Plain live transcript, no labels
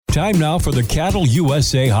Time now for the Cattle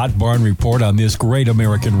USA Hot Barn Report on this great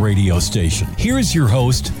American radio station. Here's your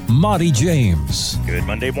host, Monty James. Good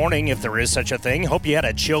Monday morning, if there is such a thing. Hope you had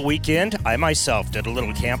a chill weekend. I myself did a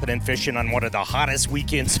little camping and fishing on one of the hottest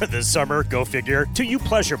weekends of the summer, go figure. To you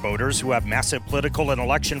pleasure boaters who have massive political and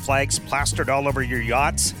election flags plastered all over your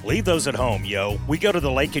yachts, leave those at home, yo. We go to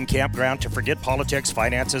the lake and campground to forget politics,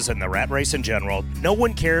 finances, and the rat race in general. No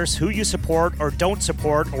one cares who you support or don't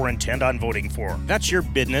support or intend on voting for. That's your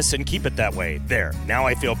business, and keep it that way. There, now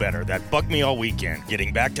I feel better. That bugged me all weekend.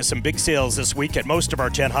 Getting back to some big sales this week at most of our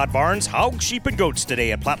 10 hot barns. Hogs, sheep, and goats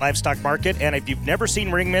today at Platt Livestock Market. And if you've never seen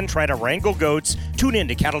ringmen try to wrangle goats, tune in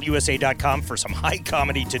to CattleUSA.com for some high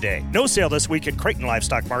comedy today. No sale this week at Creighton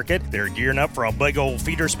Livestock Market. They're gearing up for a big old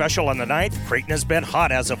feeder special on the 9th. Creighton has been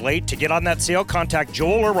hot as of late. To get on that sale, contact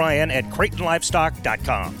Joel or Ryan at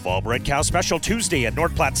CreightonLivestock.com. Fall bred cow special Tuesday at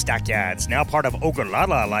North Platte Stockyards, now part of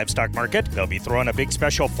Ogallala Livestock Market. They'll be throwing a big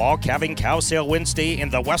special fall calving cow sale Wednesday in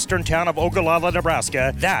the western town of Ogallala,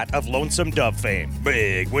 Nebraska, that of Lonesome Dove fame.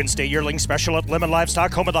 Big Wednesday yearling special at Lemon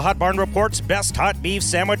Livestock, home of the Hot Barn Report's best hot beef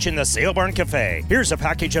sandwich in the Sale Barn Cafe. Here's a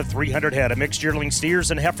package of 300 head of mixed yearling steers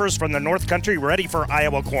and heifers from the North Country ready for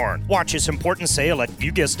Iowa corn. Watch this important sale at,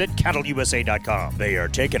 you guessed it, CattleUSA.com. They are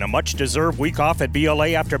taking a much-deserved week off at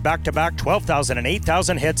BLA after back-to-back 12,000 and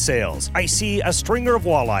 8,000 head sales. I see a stringer of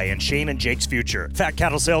walleye in Shane and Jake's future. Fat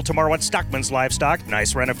cattle sale tomorrow at Stockman's Livestock.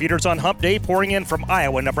 Nice run of feeders on Hump Day pouring in from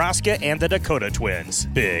Iowa, Nebraska, and the Dakota Twins.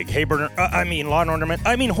 Big lawn ornament,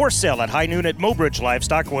 horse sale at high noon at Mobridge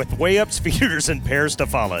Livestock with weigh-ups, feeders, and pairs to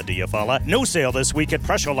follow. Do you follow? No sale this week at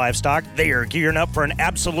Presho Livestock. They are gearing up for an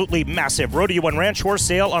absolutely massive rodeo and ranch horse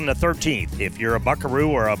sale on the 13th. If you're a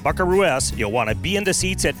buckaroo or a buckaroo-ess, you'll want to be in the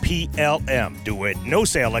seats at PLM. Do it. No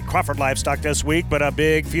sale at Crawford Livestock this week, but a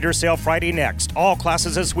big feeder sale Friday next. All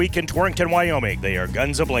classes this week in Torrington, Wyoming. They are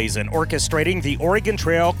guns a-blazing, orchestrating the Oregon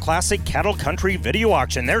Trail Classic Cattle Country Video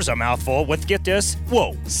Auction. There's a mouthful with, get this,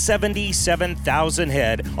 77,000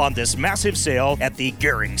 head on this massive sale at the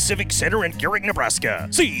Gehring Civic Center in Gehring, Nebraska.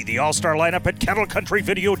 See the all-star lineup at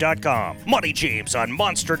CattleCountryVideo.com. Monty James on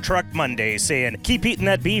Monster Truck Monday saying, keep eating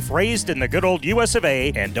that beef raised in the good old US of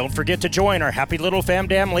A, and don't forget to join our happy little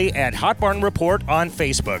family at Hot Barn Report on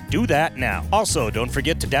Facebook. Do that now. Also, don't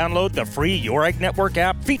forget to download the free Your Ag Network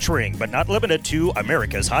app featuring, but not limited to,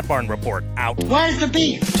 America's Hot Barn Report. Out. Where's the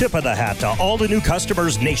beef? Tip of the hat to all the new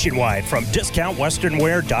customers nationwide from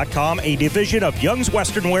DiscountWesternwear.com, a division of Young's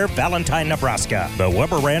Western Wear, Valentine, Nebraska. The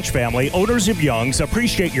Weber Ranch family, owners of Young's,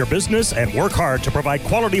 appreciate your business and work hard to provide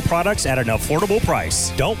quality products at an affordable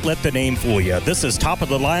price. Don't let the name fool you. This is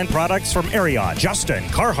top-of-the-line products from Ariat, Justin,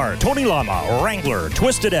 Carhartt, Tony Lama, Wrangler,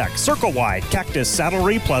 Twisted X, Circle Wide, Cactus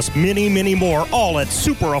Saddlery, plus many, many more, all at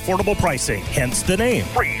super affordable pricing. Hence the name.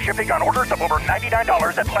 Free shipping on orders of over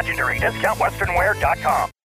 $99 at legendary DiscountWesternwear.com.